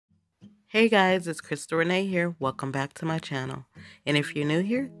Hey guys, it's CrystalRenèe here. Welcome back to my channel. And if you're new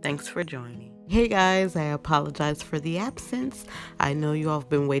here, thanks for joining. Hey guys, I apologize for the absence. I know you all have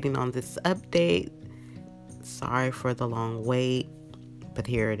been waiting on this update. Sorry for the long wait, but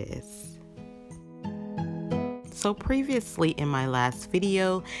here it is. So previously in my last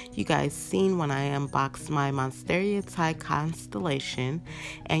video, you guys seen when I unboxed my Monstera Thai Constellation,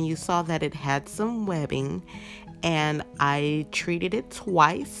 and you saw that it had some webbing, and I treated it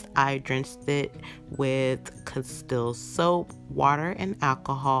twice. I drenched it with Castile soap, water, and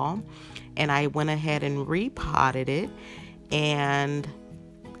alcohol, and I went ahead and repotted it, and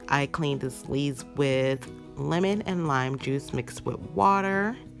I cleaned the sleeves with lemon and lime juice mixed with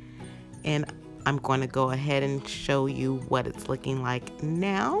water, and I'm going to go ahead and show you what it's looking like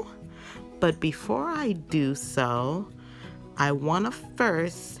now. But before I do so, I want to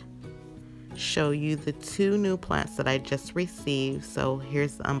first show you the two new plants that I just received. So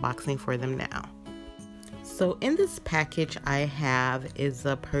here's the unboxing for them now. So in this package I have is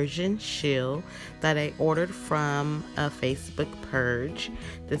a Persian shield that I ordered from a Facebook purge.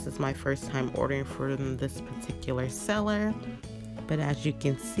 This is my first time ordering from this particular seller, but as you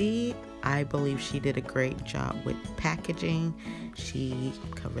can see, I believe she did a great job with packaging. She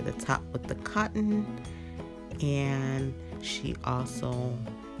covered the top with the cotton, and she also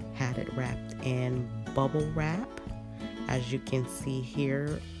had it wrapped in bubble wrap, as you can see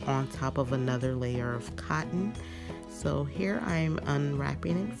here, on top of another layer of cotton. So here I'm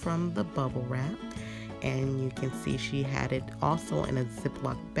unwrapping it from the bubble wrap, and you can see she had it also in a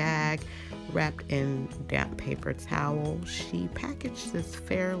Ziploc bag wrapped in damp paper towel. She packaged this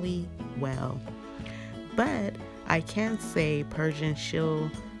fairly well, but I can say Persian shield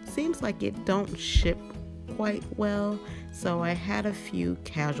seems like it don't ship quite well. So I had a few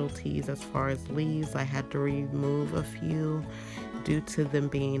casualties as far as leaves. I had to remove a few due to them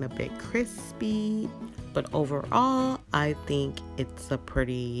being a bit crispy, but overall I think it's a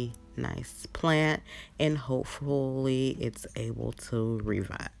pretty nice plant, and hopefully it's able to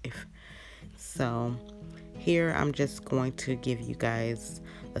revive. So here I'm just going to give you guys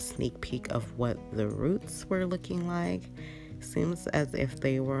a sneak peek of what the roots were looking like. Seems as if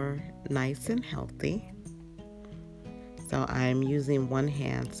they were nice and healthy. So I'm using one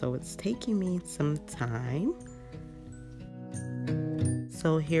hand, so it's taking me some time.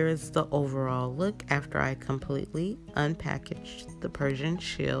 So here's the overall look after I completely unpackaged the Persian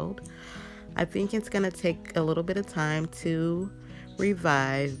shield. I think it's gonna take a little bit of time to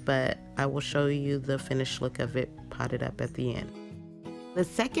revive, but I will show you the finished look of it potted up at the end. The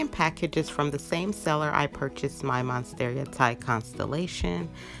second package is from the same seller I purchased my Monstera Thai Constellation.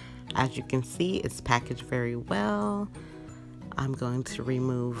 As you can see, it's packaged very well. I'm going to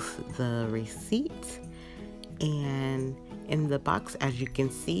remove the receipt, and in the box, as you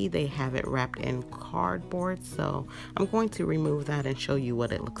can see, they have it wrapped in cardboard. So I'm going to remove that and show you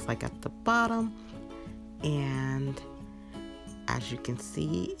what it looks like at the bottom. And as you can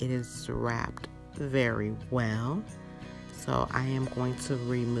see, it is wrapped very well. So I am going to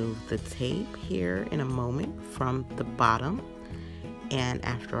remove the tape here in a moment from the bottom, and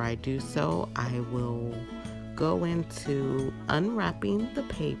after I do so, I will go into unwrapping the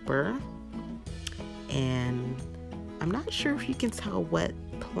paper. And I'm not sure if you can tell what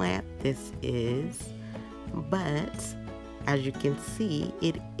plant this is, but as you can see,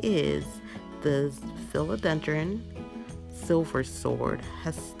 it is the Philodendron silver sword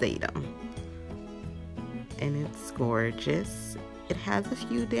Hastatum, and it's gorgeous. It has a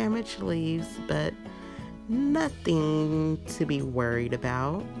few damaged leaves, but nothing to be worried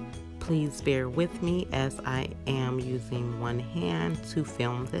about. Please bear with me as I am using one hand to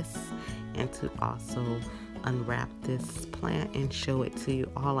film this and to also unwrap this plant and show it to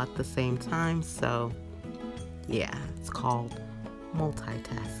you all at the same time. So yeah, it's called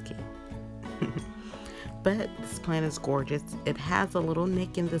multitasking. But this plant is gorgeous. It has a little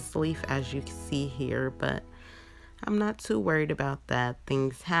nick in this leaf, as you can see here, but I'm not too worried about that.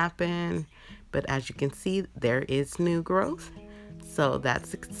 Things happen, but as you can see, there is new growth, so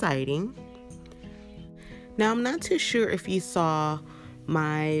that's exciting. Now, I'm not too sure if you saw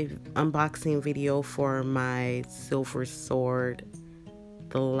my unboxing video for my silver sword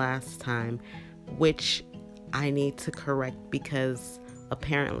the last time, which I need to correct because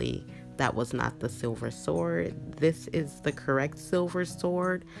apparently that was not the silver sword. This is the correct silver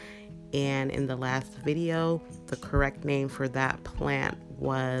sword, and in the last video, the correct name for that plant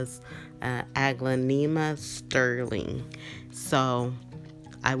was Aglaonema sterling. So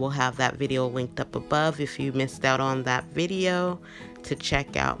I will have that video linked up above if you missed out on that video to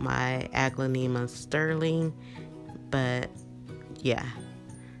check out my Aglaonema sterling. But yeah,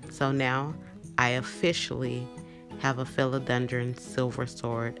 So now I officially have a Philodendron silver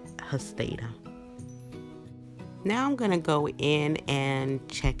sword Hastatum. Now I'm going to go in and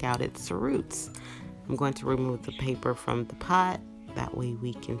check out its roots. I'm going to remove the paper from the pot. That way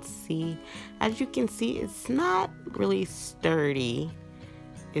we can see. As you can see, it's not really sturdy.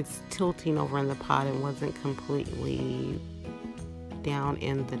 It's tilting over in the pot and wasn't completely down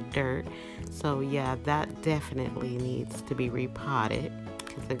in the dirt. So yeah, that definitely needs to be repotted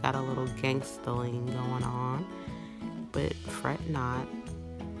because it got a little gangstling going on. But fret not,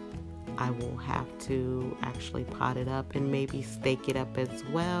 I will have to actually pot it up and maybe stake it up as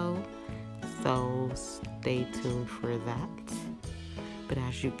well. So stay tuned for that. But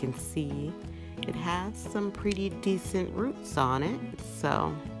as you can see, it has some pretty decent roots on it.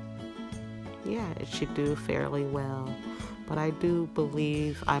 So yeah, it should do fairly well. But I do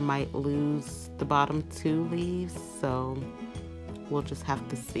believe I might lose the bottom 2 leaves, so we'll just have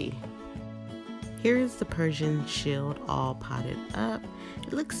to see. Here is the Persian shield all potted up.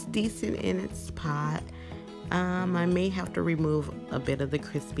 It looks decent in its pot. I may have to remove a bit of the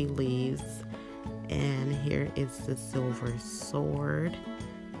crispy leaves. And here is the silver sword,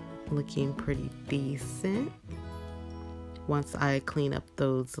 looking pretty decent. Once I clean up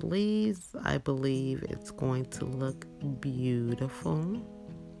those leaves, I believe it's going to look beautiful.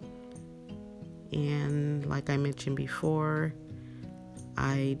 And like I mentioned before,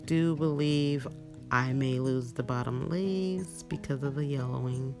 I do believe I may lose the bottom leaves because of the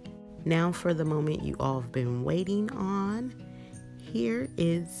yellowing. Now for the moment you all have been waiting on. Here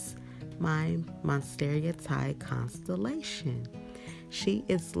is my Monstera Thai Constellation. She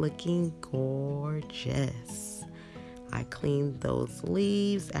is looking gorgeous. I cleaned those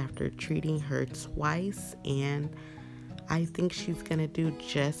leaves after treating her twice, and I think she's gonna do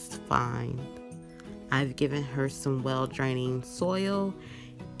just fine. I've given her some well-draining soil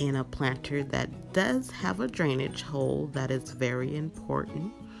in a planter that does have a drainage hole. That is very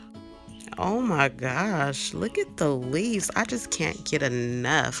important. Oh my gosh, look at the leaves. I just can't get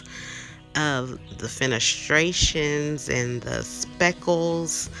enough of the fenestrations and the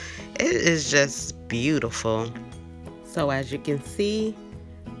speckles. It is just beautiful. So as you can see,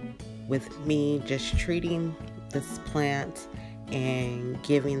 with me just treating this plant and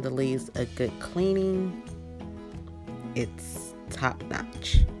giving the leaves a good cleaning, it's top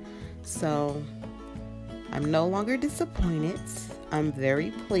notch. So I'm no longer disappointed. I'm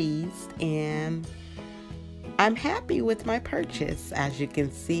very pleased and I'm happy with my purchase. As you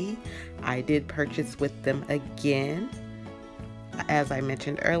can see, I did purchase with them again. As I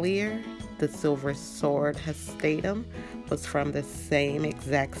mentioned earlier, the silver sword Hastatum was from the same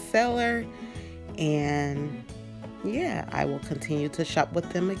exact seller, and yeah, I will continue to shop with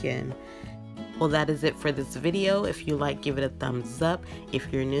them again. Well, that is it for this video. If you like, give it a thumbs up.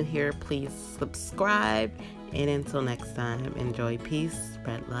 If you're new here, please subscribe. And until next time, enjoy peace,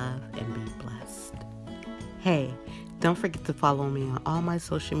 spread love, and be blessed. Hey, don't forget to follow me on all my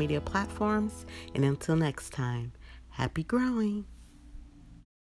social media platforms. And until next time, happy growing.